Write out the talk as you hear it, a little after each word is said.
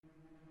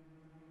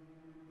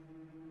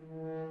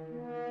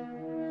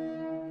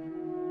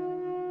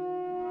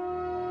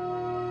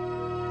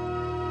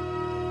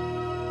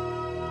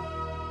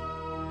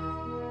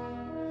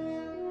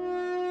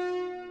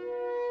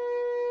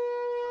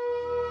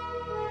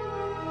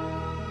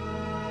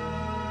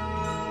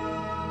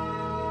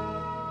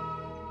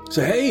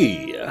So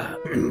hey,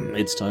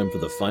 it's time for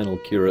the final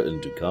Kira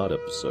and Dukat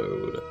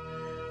episode.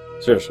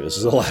 Seriously, this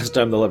is the last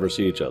time they'll ever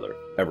see each other.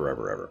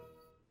 Ever.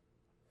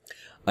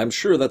 I'm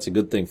sure that's a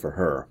good thing for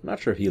her. I'm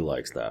not sure he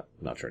likes that.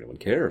 I'm not sure anyone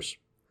cares.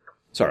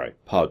 Sorry,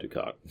 Pa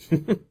Dukat.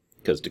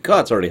 Because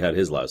Dukat's already had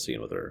his last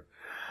scene with her.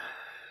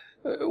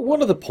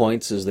 One of the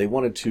points is they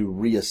wanted to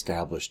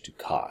re-establish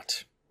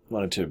Dukat.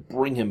 Wanted to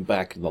bring him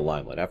back in the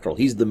limelight. After all,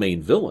 he's the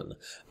main villain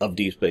of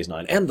Deep Space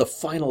Nine and the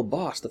final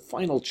boss, the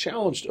final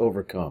challenge to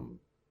overcome.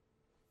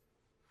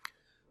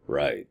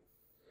 Right.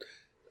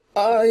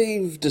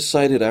 I've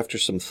decided after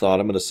some thought,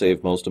 I'm going to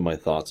save most of my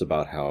thoughts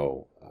about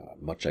how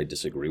much I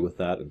disagree with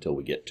that until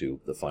we get to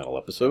the final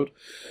episode.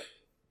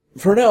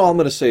 For now, all I'm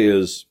going to say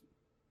is,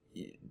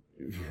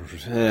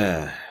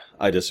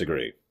 I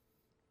disagree.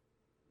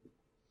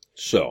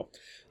 So,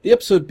 the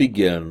episode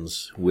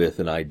begins with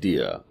an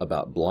idea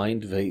about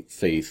blind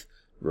faith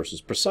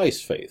versus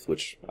precise faith,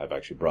 which I've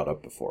actually brought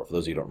up before. For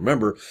those of you who don't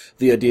remember,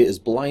 the idea is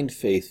blind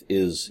faith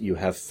is you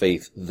have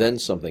faith, then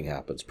something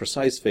happens.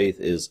 Precise faith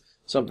is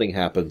something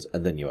happens,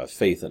 and then you have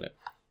faith in it.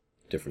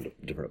 Different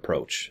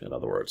approach, in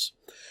other words.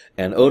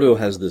 And Odo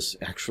has this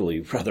actually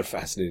rather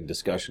fascinating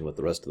discussion with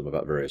the rest of them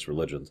about various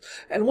religions.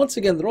 And once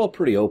again, they're all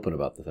pretty open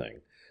about the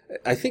thing.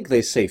 I think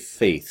they say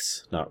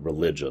faiths, not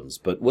religions,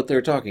 but what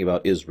they're talking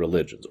about is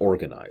religions,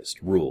 organized,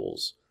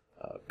 rules,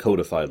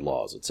 codified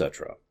laws,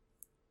 etc.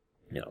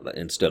 You know,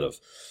 instead of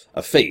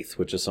a faith,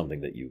 which is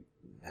something that you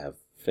have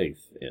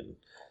faith in.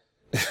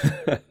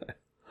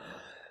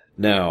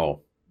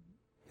 Now,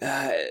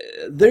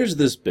 there's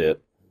this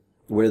bit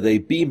where they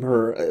beam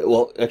her...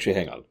 well, actually,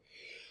 hang on.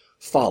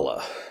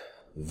 Fala.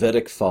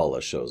 Vedic Fala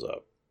shows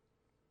up.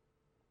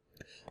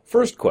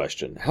 First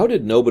question, how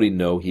did nobody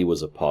know he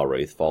was a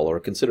Pa-Wraith follower,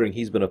 considering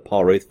he's been a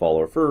Pa-Wraith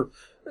follower for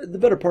the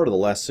better part of the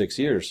last 6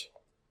 years?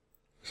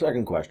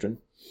 Second question,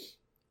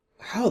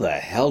 how the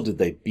hell did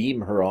they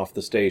beam her off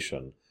the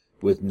station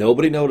with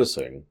nobody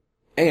noticing,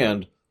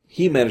 and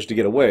he managed to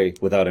get away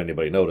without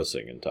anybody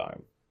noticing in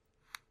time?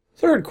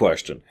 Third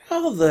question,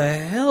 how the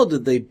hell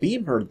did they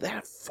beam her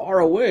that far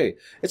away?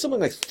 It's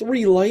something like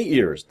 3 light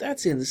years.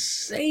 That's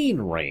insane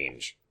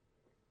range.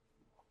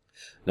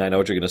 Now I know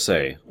what you're going to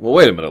say. Well,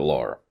 wait a minute,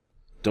 Laura.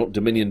 Don't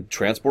Dominion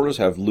transporters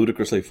have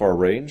ludicrously far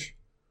range?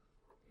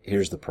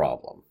 Here's the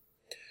problem.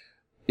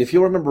 If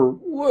you'll remember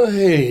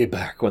way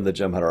back when the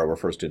Jem'Hadar were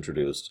first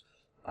introduced,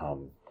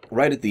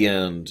 right at the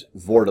end,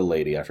 Vorta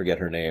lady, I forget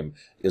her name,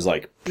 is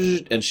like,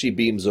 and she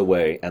beams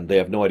away, and they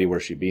have no idea where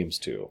she beams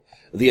to.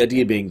 The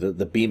idea being that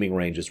the beaming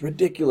range is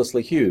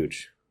ridiculously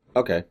huge.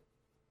 Okay.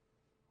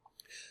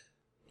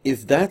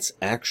 If that's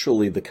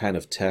actually the kind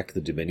of tech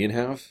the Dominion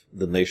have,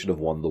 then they should have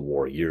won the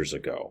war years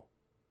ago.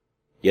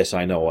 Yes,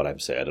 I know what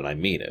I've said, and I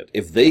mean it.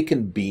 If they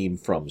can beam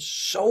from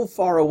so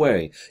far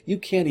away, you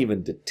can't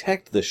even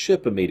detect the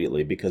ship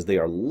immediately because they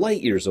are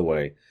light years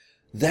away.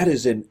 That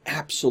is an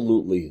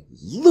absolutely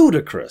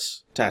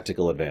ludicrous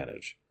tactical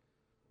advantage.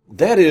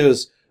 That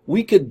is,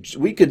 we could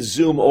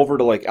zoom over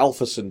to like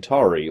Alpha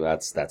Centauri,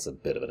 that's a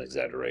bit of an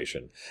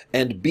exaggeration,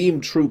 and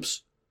beam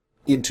troops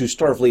into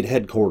Starfleet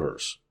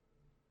headquarters.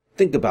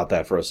 Think about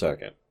that for a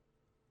second.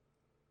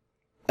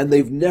 And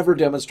they've never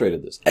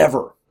demonstrated this,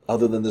 ever,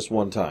 other than this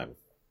one time.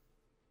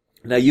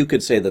 Now, you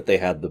could say that they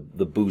had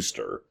the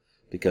booster,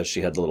 because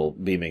she had the little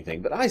beaming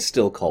thing, but I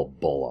still call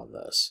bull on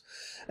this.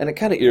 And it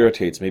kind of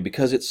irritates me,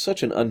 because it's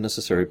such an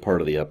unnecessary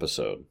part of the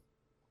episode.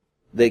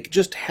 They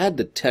just had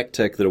to tech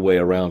their way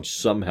around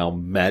somehow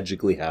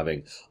magically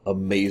having a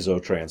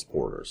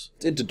meso-transporters.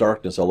 It's into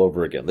darkness all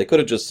over again. They could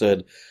have just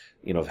said,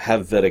 you know,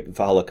 have Vedic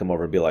Vala come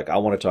over and be like, I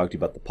want to talk to you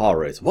about the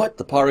Pa-Wraiths. What?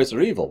 The Pa-Wraiths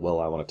are evil?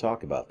 Well, I want to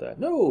talk about that.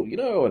 No, you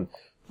know, and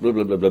blah,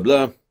 blah, blah, blah,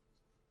 blah.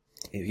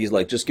 He's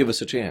like, just give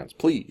us a chance,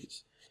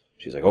 please.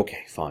 She's like,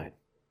 okay, fine.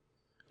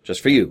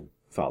 Just for you,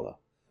 Fala.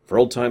 For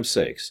old time's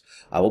sakes,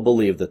 I will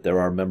believe that there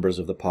are members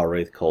of the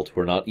Pa-Wraith cult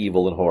who are not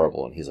evil and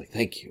horrible. And he's like,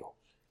 thank you.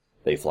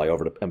 They fly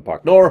over to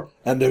Empok Nor,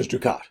 and there's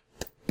Dukat.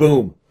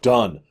 Boom,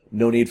 done.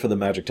 No need for the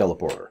magic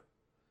teleporter.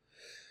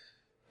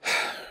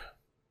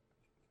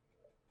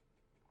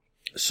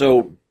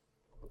 So,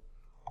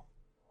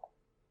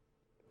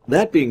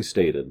 that being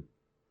stated,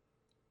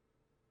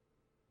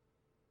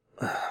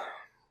 how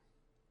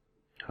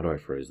do I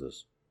phrase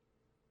this?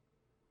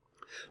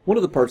 One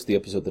of the parts of the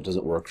episode that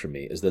doesn't work for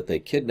me is that they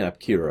kidnap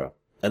Kira,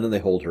 and then they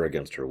hold her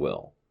against her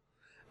will.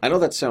 I know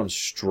that sounds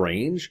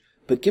strange,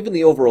 but given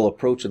the overall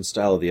approach and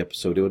style of the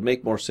episode, it would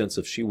make more sense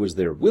if she was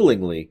there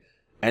willingly,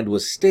 and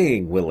was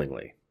staying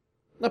willingly.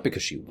 Not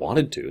because she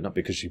wanted to, not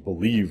because she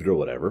believed or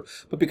whatever,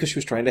 but because she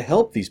was trying to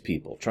help these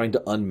people, trying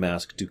to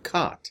unmask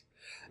Dukat.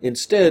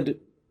 Instead,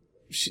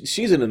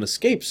 she's in an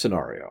escape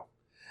scenario.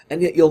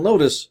 And yet you'll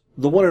notice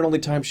the one and only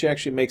time she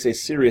actually makes a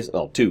serious...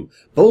 well, two.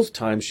 Both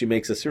times she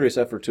makes a serious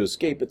effort to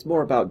escape, it's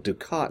more about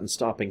Dukat and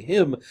stopping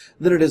him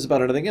than it is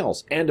about anything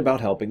else, and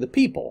about helping the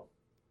people.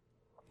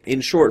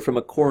 In short, from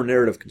a core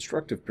narrative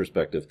constructive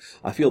perspective,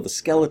 I feel the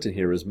skeleton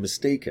here is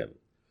mistaken.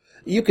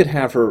 You could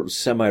have her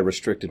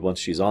semi-restricted once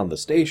she's on the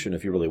station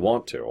if you really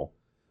want to,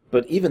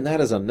 But even that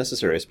is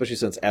unnecessary, especially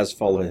since, as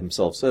Fala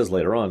himself says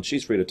later on,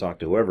 she's free to talk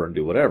to whoever and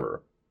do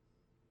whatever.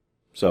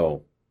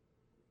 So,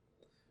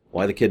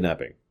 why the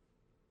kidnapping?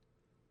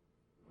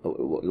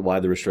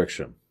 Why the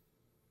restriction?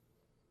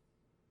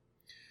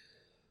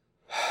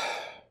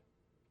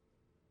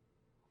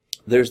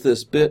 There's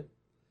this bit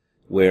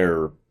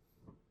where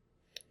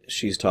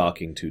she's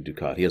talking to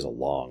Dukat. He has a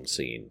long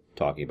scene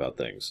talking about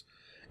things.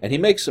 And he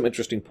makes some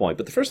interesting point.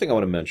 But the first thing I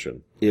want to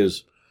mention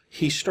is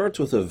he starts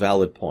with a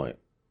valid point.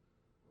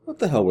 What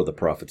the hell were the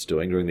prophets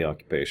doing during the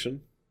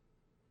occupation?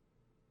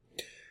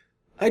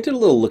 I did a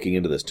little looking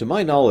into this. To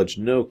my knowledge,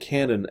 no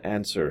canon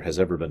answer has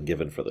ever been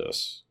given for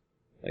this.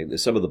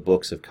 Some of the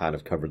books have kind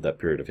of covered that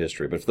period of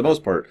history, but for the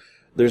most part,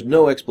 there's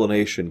no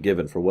explanation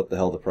given for what the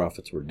hell the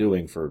prophets were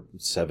doing for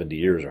 70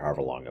 years or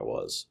however long it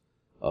was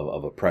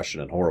of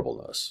oppression and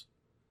horribleness.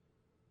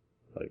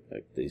 Like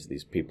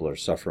these people are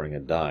suffering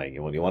and dying.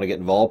 And when you want to get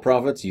involved,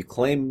 prophets, you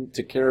claim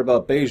to care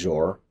about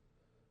Bajor,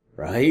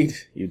 right?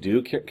 You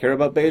do care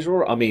about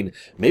Bajor? I mean,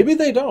 maybe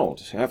they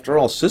don't. After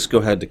all,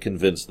 Sisko had to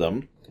convince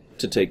them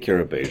to take care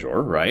of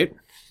Bajor, right?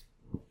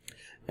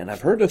 And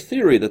I've heard a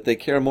theory that they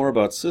care more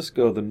about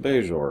Sisko than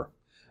Bajor,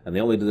 and they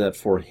only did that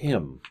for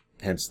him,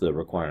 hence the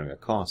requiring a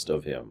cost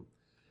of him.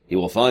 He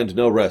will find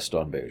no rest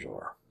on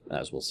Bajor,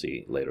 as we'll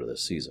see later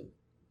this season.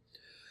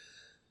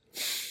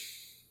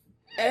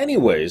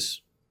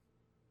 Anyways,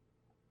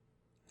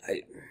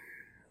 I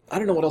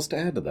don't know what else to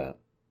add to that.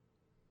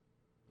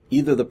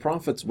 Either the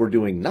prophets were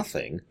doing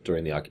nothing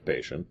during the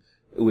occupation,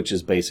 which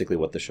is basically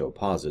what the show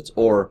posits,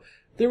 or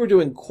they were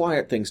doing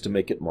quiet things to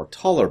make it more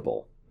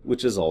tolerable,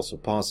 which is also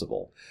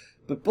possible.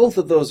 But both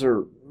of those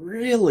are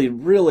really,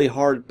 really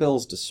hard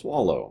pills to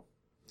swallow.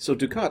 So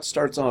Dukat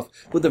starts off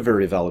with a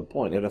very valid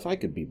point, and if I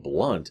could be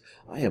blunt,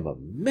 I am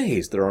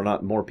amazed there are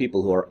not more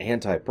people who are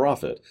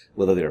anti-prophet,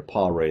 whether they're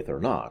Pa-Wraith or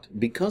not,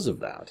 because of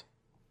that.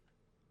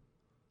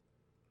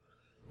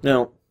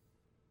 Now,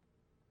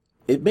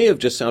 it may have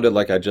just sounded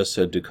like I just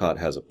said Dukat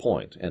has a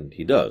point, and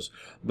he does,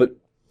 but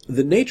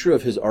the nature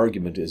of his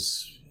argument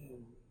is...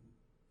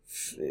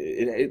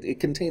 It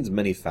contains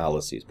many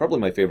fallacies. Probably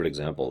my favorite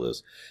example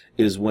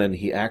is when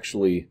he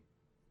actually...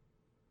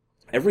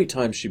 Every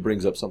time she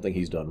brings up something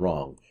he's done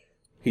wrong,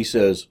 he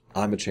says,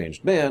 I'm a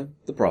changed man,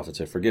 the prophets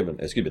have forgiven,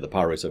 the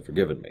Pa-Wraiths have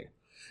forgiven me.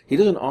 He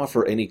doesn't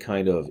offer any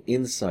kind of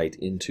insight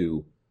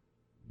into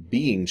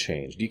being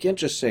changed. You can't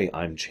just say,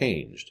 I'm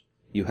changed.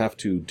 You have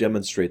to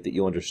demonstrate that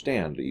you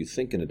understand, that you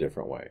think in a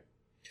different way.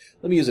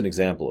 Let me use an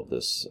example of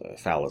this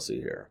fallacy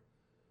here.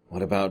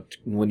 What about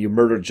when you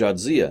murdered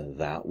Jadzia?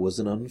 That was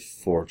an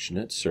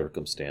unfortunate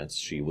circumstance.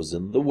 She was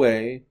in the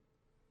way.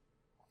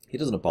 He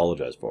doesn't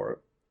apologize for it.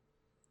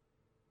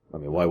 I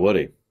mean, why would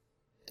he?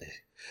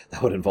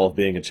 That would involve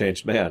being a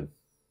changed man.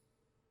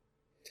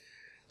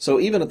 So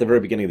even at the very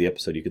beginning of the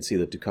episode, you can see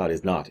that Dukat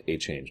is not a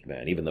changed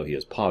man, even though he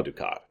is Pa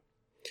Dukat.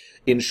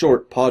 In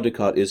short, Pa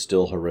Dukat is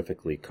still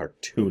horrifically,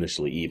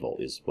 cartoonishly evil,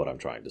 is what I'm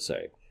trying to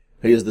say.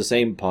 He is the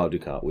same Pa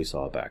Dukat we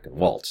saw back in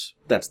Waltz.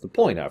 That's the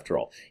point, after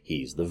all.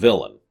 He's the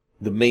villain.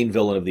 The main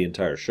villain of the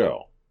entire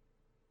show.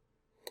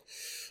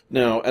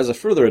 Now, as a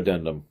further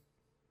addendum,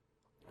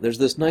 there's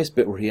this nice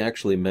bit where he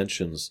actually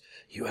mentions,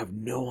 you have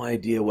no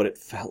idea what it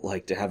felt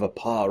like to have a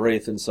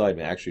Pa-Wraith inside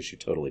me. Actually, she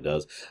totally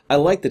does. I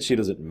like that she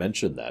doesn't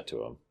mention that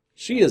to him.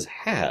 She has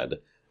had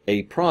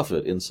a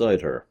prophet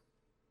inside her.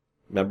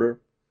 Remember?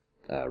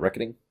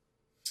 Reckoning?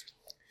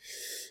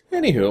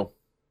 Anywho,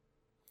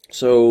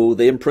 so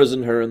they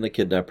imprison her and they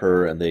kidnap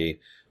her and they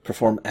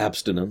perform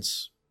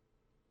abstinence.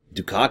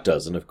 Dukat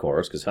doesn't, of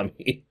course, because, I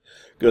mean,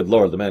 good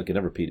Lord, the man can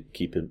never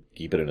keep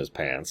it in his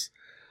pants.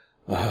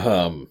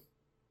 I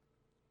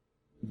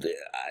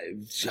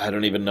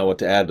don't even know what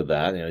to add to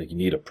that. You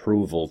need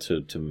approval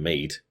to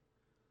mate.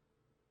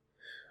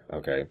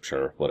 Okay,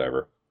 sure,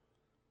 whatever.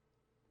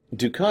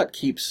 Dukat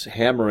keeps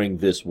hammering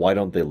this "why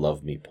don't they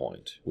love me"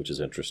 point, which is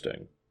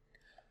interesting.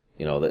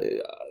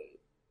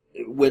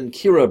 When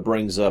Kira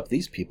brings up,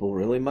 these people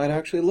really might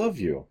actually love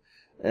you.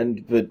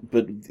 But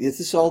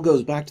this all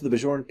goes back to the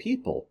Bajoran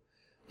people.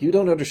 You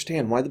don't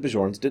understand why the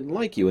Bajorans didn't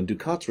like you, and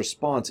Dukat's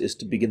response is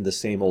to begin the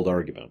same old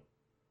argument.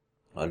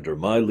 Under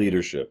my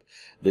leadership,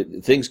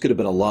 things could have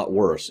been a lot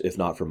worse if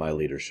not for my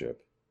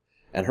leadership.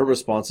 And her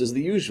response is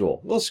the usual,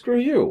 well, screw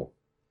you.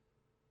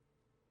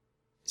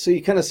 So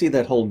you kind of see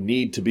that whole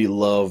need to be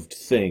loved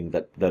thing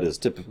that is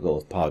typical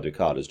of Pa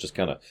Dukat is just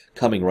kind of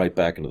coming right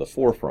back into the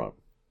forefront.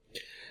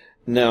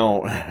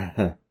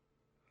 Now,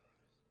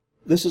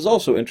 this is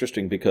also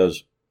interesting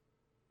because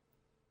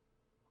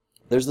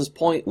there's this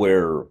point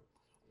where,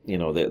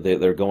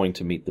 they're going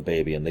to meet the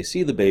baby, and they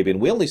see the baby,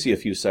 and we only see a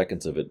few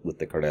seconds of it with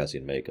the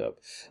Cardassian makeup.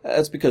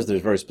 That's because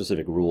there's very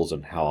specific rules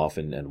on how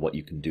often and what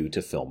you can do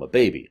to film a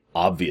baby.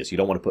 Obvious, you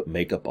don't want to put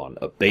makeup on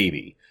a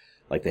baby.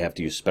 Like, they have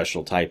to use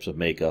special types of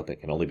makeup.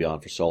 It can only be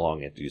on for so long.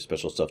 You have to use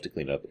special stuff to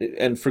clean it up.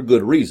 And for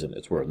good reason,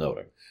 it's worth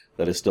noting.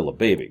 That is still a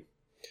baby.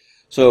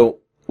 So,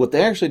 what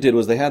they actually did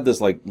was they had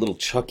this, little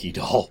Chucky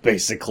doll,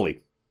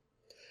 basically.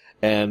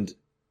 And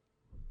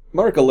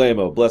Mark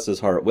Alemo, bless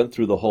his heart, went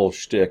through the whole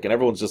shtick, and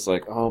everyone's just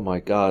like, oh my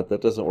god,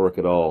 that doesn't work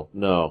at all.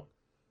 No.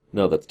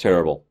 No, that's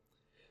terrible.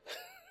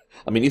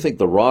 I mean, you think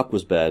The Rock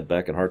was bad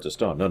back in Hearts of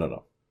Stone. No, no,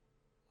 no.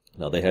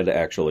 No, they had to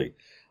actually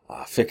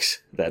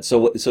fix that.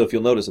 So if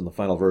you'll notice in the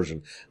final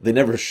version, they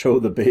never show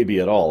the baby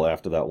at all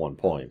after that one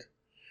point.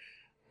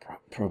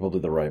 Probably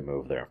the right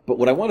move there. But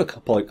what I want to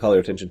call your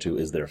attention to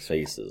is their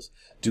faces.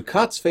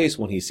 Ducat's face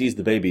when he sees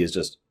the baby is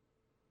just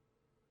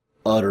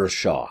utter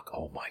shock.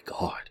 Oh my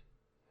god.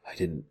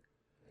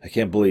 I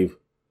can't believe.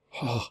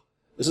 Oh,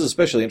 this is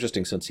especially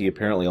interesting since he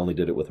apparently only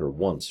did it with her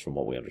once, from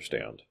what we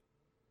understand.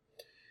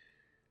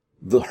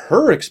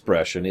 Her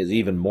expression is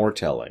even more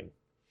telling.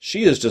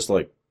 She is just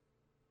like,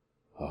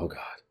 oh god.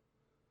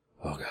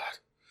 Oh god.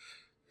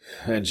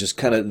 And just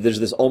kind of, there's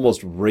this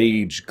almost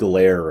rage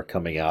glare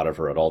coming out of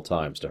her at all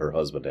times to her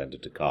husband and to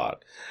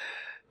Ducat.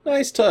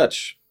 Nice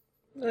touch.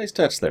 Nice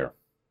touch there.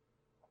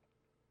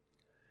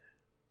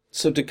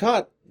 So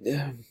Ducat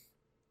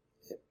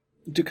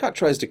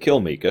tries to kill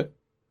Mika.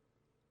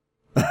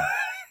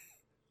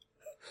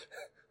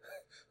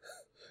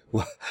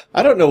 Well,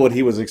 I don't know what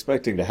he was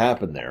expecting to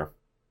happen there.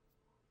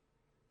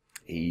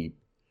 Wow,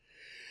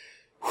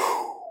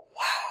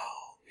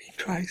 he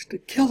tries to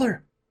kill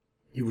her.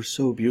 You were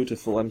so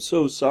beautiful. I'm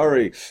so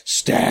sorry.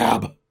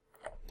 Stab!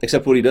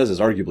 Except what he does is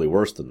arguably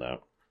worse than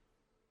that.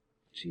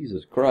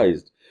 Jesus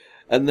Christ.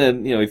 And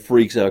then, he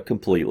freaks out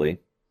completely.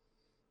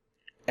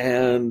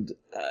 And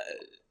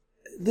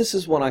this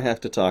is when I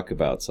have to talk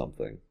about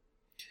something.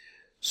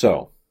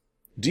 So,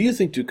 do you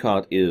think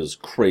Ducat is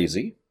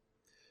crazy?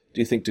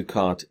 Do you think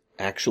Ducat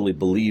actually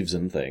believes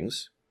in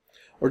things?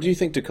 Or do you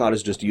think Ducat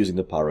is just using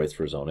the power race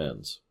for his own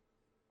ends?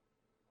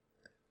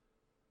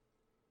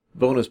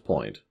 Bonus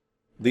point.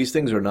 These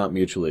things are not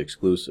mutually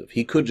exclusive.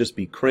 He could just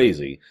be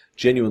crazy,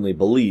 genuinely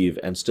believe,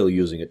 and still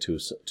using it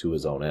to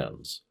his own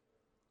ends.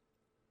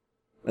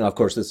 Now, of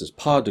course, this is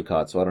Pod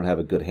Ducat, so I don't have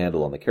a good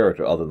handle on the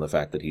character other than the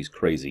fact that he's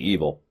crazy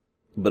evil.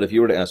 But if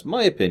you were to ask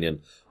my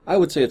opinion, I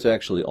would say it's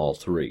actually all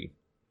three.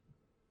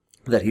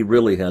 That he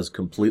really has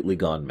completely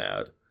gone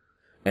mad.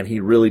 And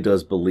he really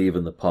does believe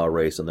in the power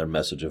race and their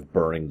message of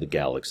burning the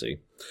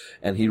galaxy.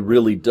 And he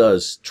really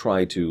does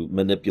try to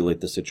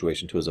manipulate the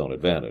situation to his own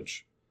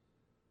advantage.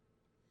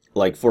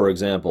 Like, for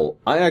example,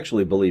 I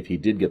actually believe he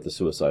did get the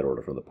suicide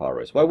order from the power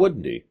race. Why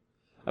wouldn't he?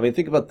 I mean,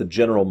 think about the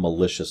general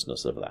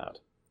maliciousness of that.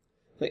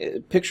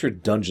 Picture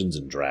Dungeons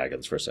and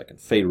Dragons for a second.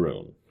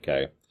 Faerun,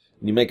 okay?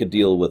 And you make a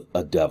deal with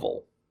a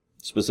devil.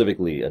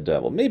 Specifically a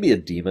devil. Maybe a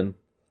demon.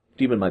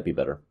 Demon might be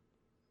better.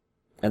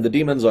 And the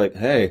demon's like,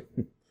 hey,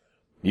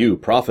 you,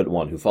 prophet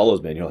one who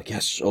follows me. And you're like,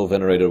 yes, oh,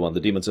 venerated one. The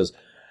demon says,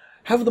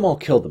 have them all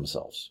kill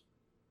themselves.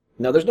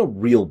 Now, there's no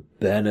real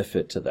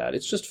benefit to that.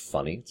 It's just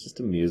funny. It's just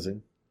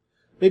amusing.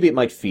 Maybe it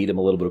might feed him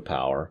a little bit of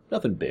power.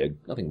 Nothing big.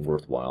 Nothing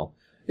worthwhile.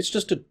 It's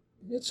just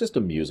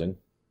amusing.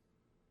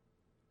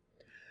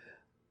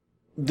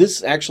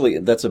 This actually,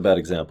 that's a bad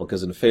example,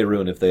 because in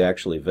Faerun, if they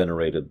actually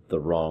venerated the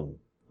wrong,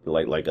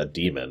 like a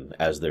demon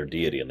as their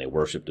deity, and they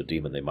worshipped a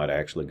demon, they might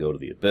actually go to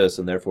the abyss,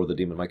 and therefore the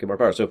demon might get more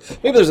power. So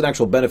maybe there's an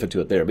actual benefit to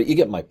it there, but you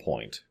get my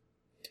point.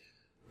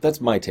 That's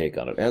my take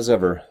on it. As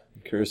ever,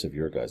 I'm curious of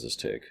your guys'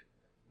 take.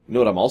 You know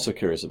what I'm also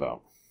curious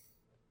about?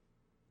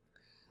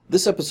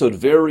 This episode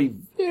very,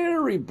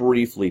 very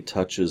briefly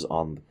touches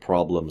on the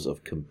problems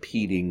of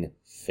competing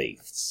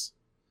faiths.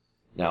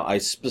 Now, I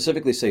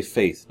specifically say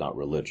faith, not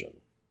religion.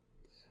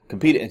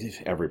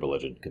 Every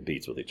religion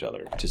competes with each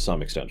other to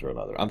some extent or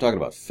another. I'm talking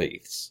about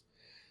faiths.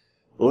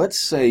 Let's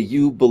say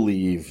you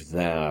believe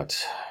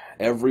that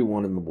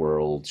everyone in the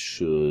world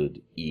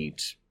should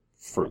eat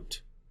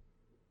fruit.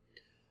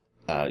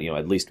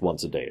 At least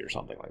once a day or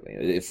something like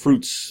that.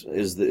 Fruits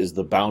is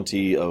the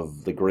bounty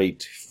of the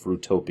great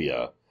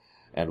Fruitopia.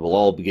 And we'll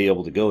all be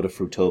able to go to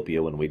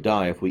Fruitopia when we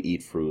die if we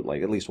eat fruit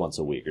like at least once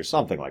a week or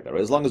something like that.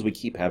 Right? As long as we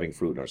keep having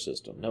fruit in our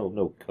system.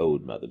 No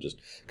code method. Just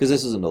because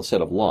this isn't a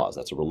set of laws.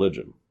 That's a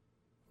religion.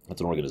 That's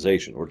an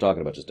organization. We're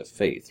talking about just a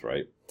faith,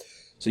 right?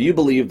 So you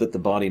believe that the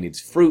body needs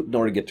fruit in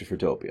order to get to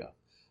Fruitopia.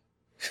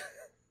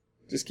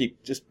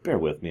 just bear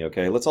with me,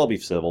 okay? Let's all be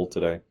civil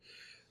today.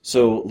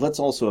 So let's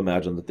also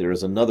imagine that there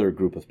is another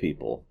group of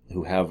people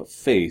who have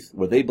faith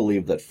where they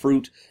believe that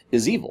fruit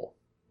is evil.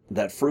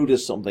 That fruit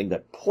is something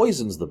that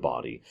poisons the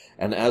body,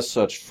 and as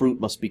such, fruit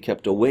must be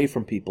kept away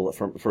from people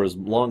for as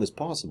long as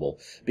possible,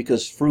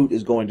 because fruit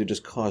is going to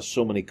just cause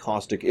so many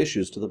caustic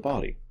issues to the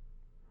body.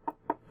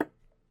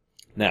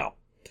 Now,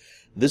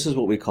 this is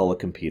what we call a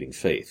competing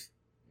faith,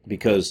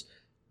 because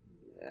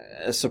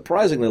a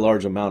surprisingly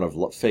large amount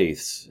of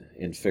faiths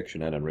in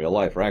fiction and in real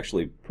life are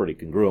actually pretty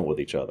congruent with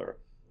each other.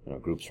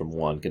 Groups from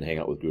one can hang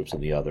out with groups in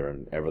the other,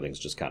 and everything's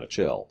just kind of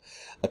chill.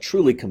 A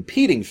truly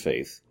competing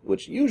faith,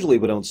 which usually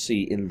we don't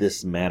see in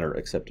this manner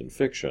except in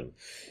fiction,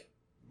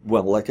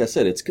 well, like I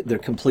said, they're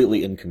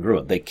completely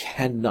incongruent.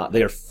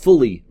 They are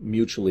fully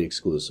mutually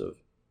exclusive.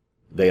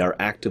 They are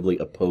actively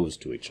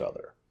opposed to each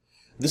other.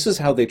 This is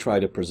how they try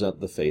to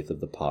present the faith of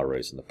the power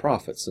race and the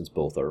prophets, since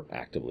both are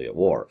actively at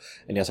war.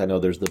 And yes, I know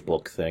there's the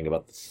book thing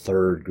about the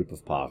third group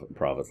of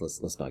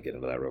prophets. Let's not get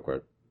into that real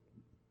quick.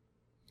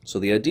 So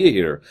the idea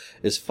here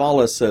is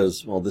Fala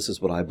says, well, this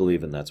is what I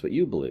believe and that's what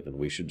you believe, and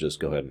we should just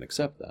go ahead and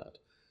accept that.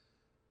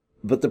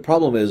 But the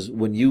problem is,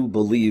 when you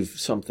believe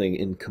something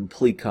in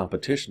complete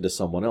competition to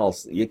someone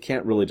else, you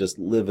can't really just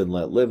live and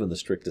let live in the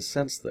strictest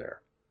sense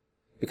there.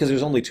 Because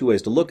there's only two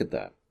ways to look at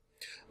that.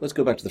 Let's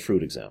go back to the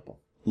fruit example.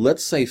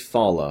 Let's say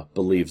Fala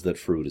believes that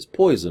fruit is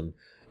poison,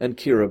 and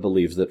Kira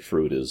believes that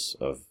fruit is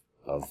of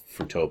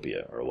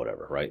Fruitopia, or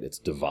whatever, right? It's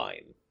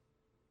divine.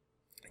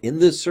 In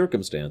this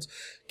circumstance,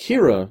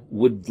 Kira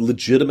would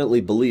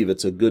legitimately believe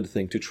it's a good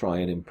thing to try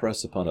and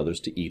impress upon others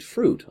to eat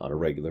fruit on a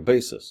regular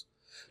basis.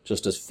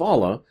 Just as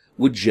Fala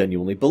would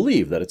genuinely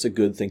believe that it's a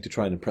good thing to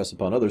try and impress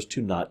upon others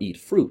to not eat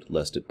fruit,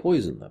 lest it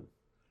poison them.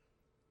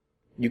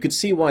 You could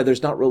see why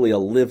there's not really a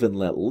live and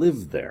let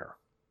live there.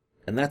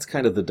 And that's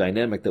kind of the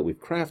dynamic that we've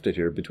crafted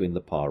here between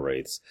the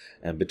Pa-wraiths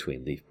and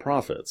between the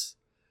prophets.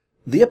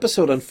 The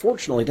episode,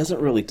 unfortunately,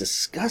 doesn't really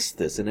discuss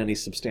this in any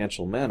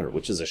substantial manner,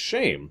 which is a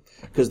shame,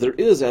 because there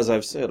is, as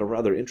I've said, a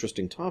rather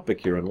interesting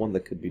topic here and one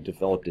that could be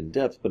developed in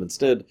depth, but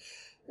instead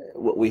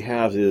what we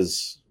have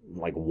is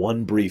like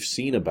one brief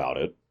scene about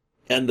it,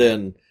 and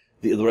then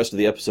the rest of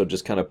the episode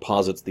just kind of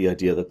posits the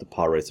idea that the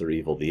Pa-wraiths are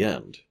evil, the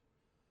end.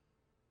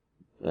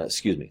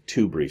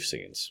 Two brief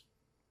scenes.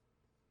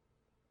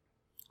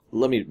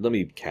 Let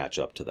me catch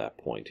up to that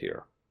point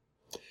here.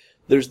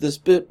 There's this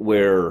bit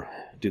where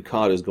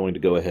Dukat is going to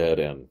go ahead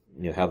and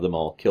have them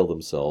all kill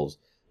themselves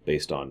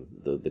based on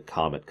the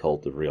comet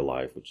cult of real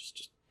life, which is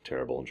just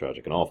terrible and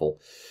tragic and awful.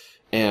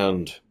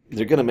 And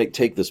they're going to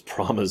take this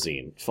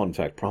promazine. Fun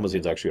fact,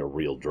 promazine is actually a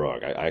real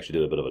drug. I actually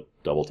did a bit of a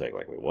double take,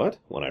 like, wait, what?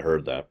 When I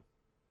heard that.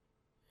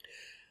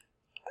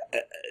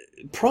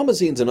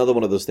 Promazine's another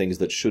one of those things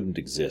that shouldn't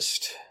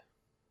exist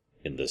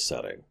in this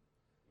setting.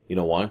 You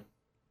know why?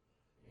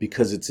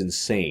 Because it's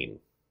insane.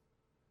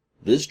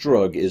 This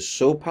drug is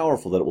so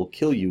powerful that it will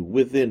kill you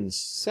within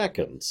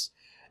seconds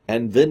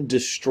and then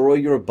destroy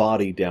your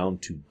body down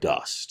to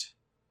dust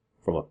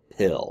from a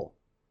pill.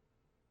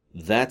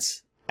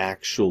 That's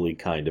actually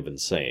kind of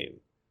insane.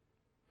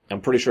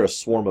 I'm pretty sure a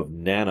swarm of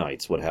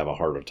nanites would have a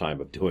harder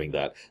time of doing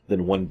that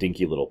than one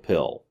dinky little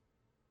pill.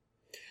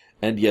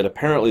 And yet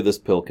apparently this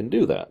pill can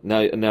do that.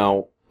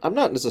 Now I'm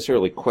not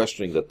necessarily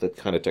questioning that that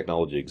kind of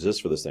technology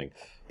exists for this thing,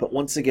 but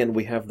once again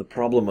we have the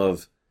problem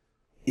of,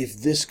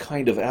 if this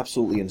kind of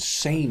absolutely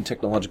insane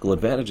technological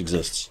advantage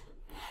exists,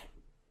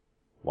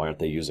 why aren't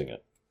they using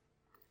it?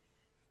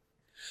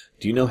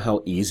 Do you know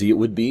how easy it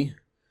would be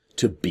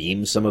to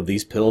beam some of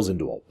these pills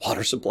into a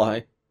water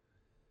supply?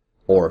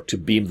 Or to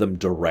beam them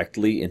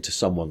directly into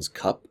someone's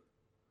cup?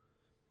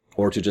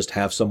 Or to just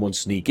have someone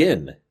sneak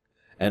in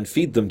and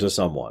feed them to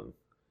someone?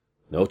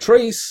 No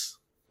trace,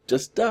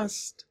 just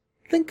dust.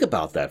 Think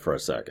about that for a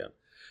second.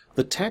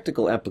 The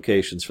tactical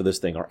applications for this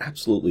thing are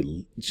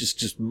absolutely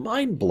just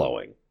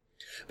mind-blowing.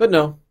 But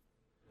no,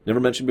 never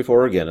mentioned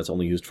before again, it's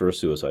only used for a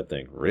suicide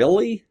thing.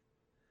 Really?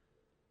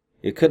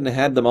 You couldn't have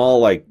had them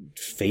all,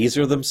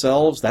 phaser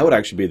themselves? That would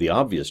actually be the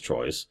obvious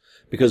choice,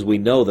 because we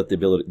know that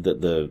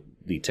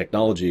the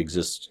technology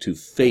exists to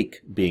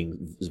fake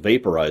being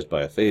vaporized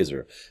by a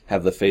phaser,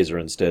 have the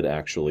phaser instead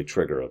actually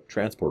trigger a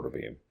transporter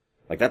beam.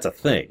 That's a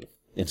thing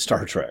in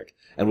Star Trek,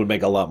 and would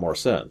make a lot more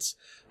sense.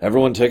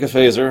 Everyone take a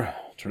phaser,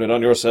 turn it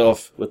on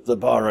yourself with the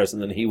bars,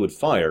 and then he would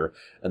fire,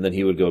 and then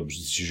he would go,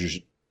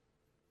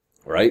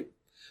 right?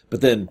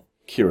 But then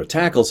Kira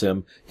tackles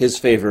him, his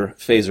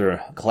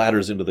phaser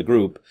clatters into the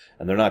group,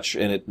 and they're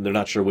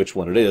not sure which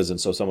one it is, and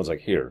so someone's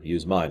like, here,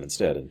 use mine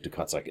instead, and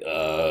Dukat's like,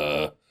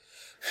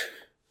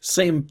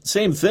 Same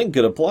thing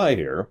could apply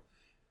here.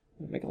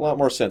 It'd make a lot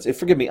more sense.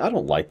 Forgive me, I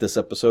don't like this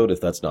episode,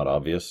 if that's not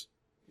obvious.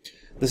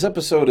 This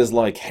episode is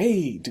like,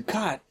 hey,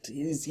 Dukat,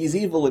 he's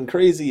evil and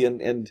crazy,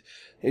 and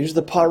here's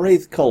the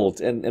Pa-wraith cult,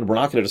 and we're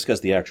not going to discuss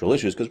the actual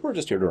issues, because we're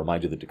just here to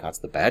remind you that Dukat's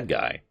the bad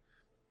guy.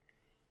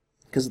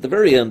 Because at the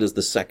very end is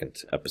the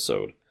second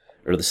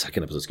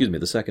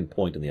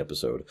point in the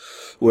episode,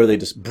 where they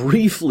just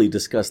briefly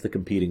discuss the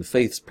competing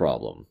faiths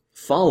problem.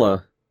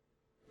 Fala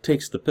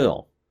takes the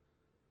pill.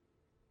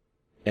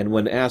 And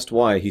when asked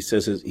why, he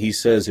says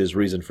his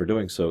reason for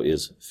doing so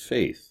is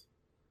faith.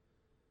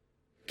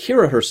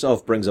 Kira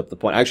herself brings up the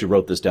point. I actually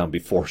wrote this down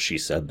before she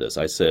said this.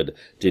 I said,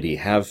 did he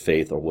have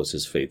faith or was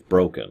his faith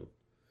broken?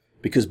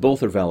 Because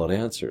both are valid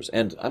answers.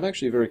 And I'm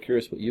actually very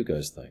curious what you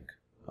guys think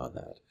on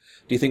that.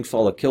 Do you think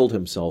Fala killed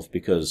himself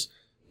because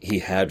he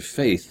had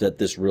faith that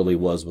this really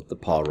was what the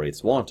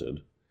Pa-wraiths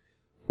wanted?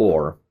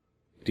 Or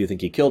do you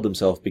think he killed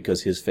himself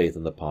because his faith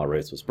in the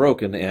Pa-wraiths was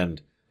broken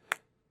and,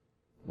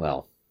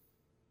 well,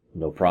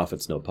 no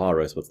prophets, no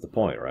Pa-wraiths, what's the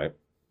point, right?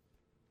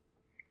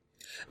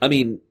 I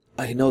mean,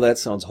 I know that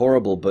sounds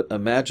horrible, but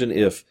imagine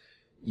if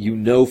you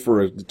know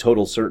for a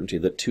total certainty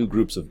that two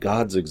groups of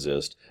gods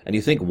exist, and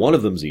you think one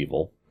of them's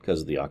evil,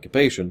 because of the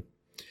occupation,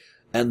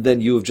 and then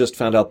you have just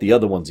found out the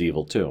other one's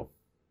evil too.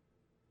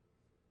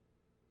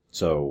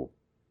 So,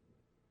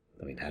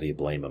 I mean, how do you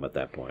blame them at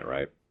that point,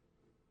 right?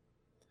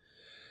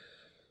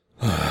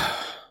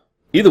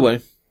 Either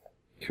way,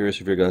 curious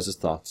of your guys'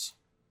 thoughts.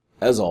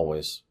 As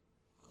always,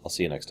 I'll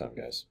see you next time,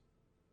 guys.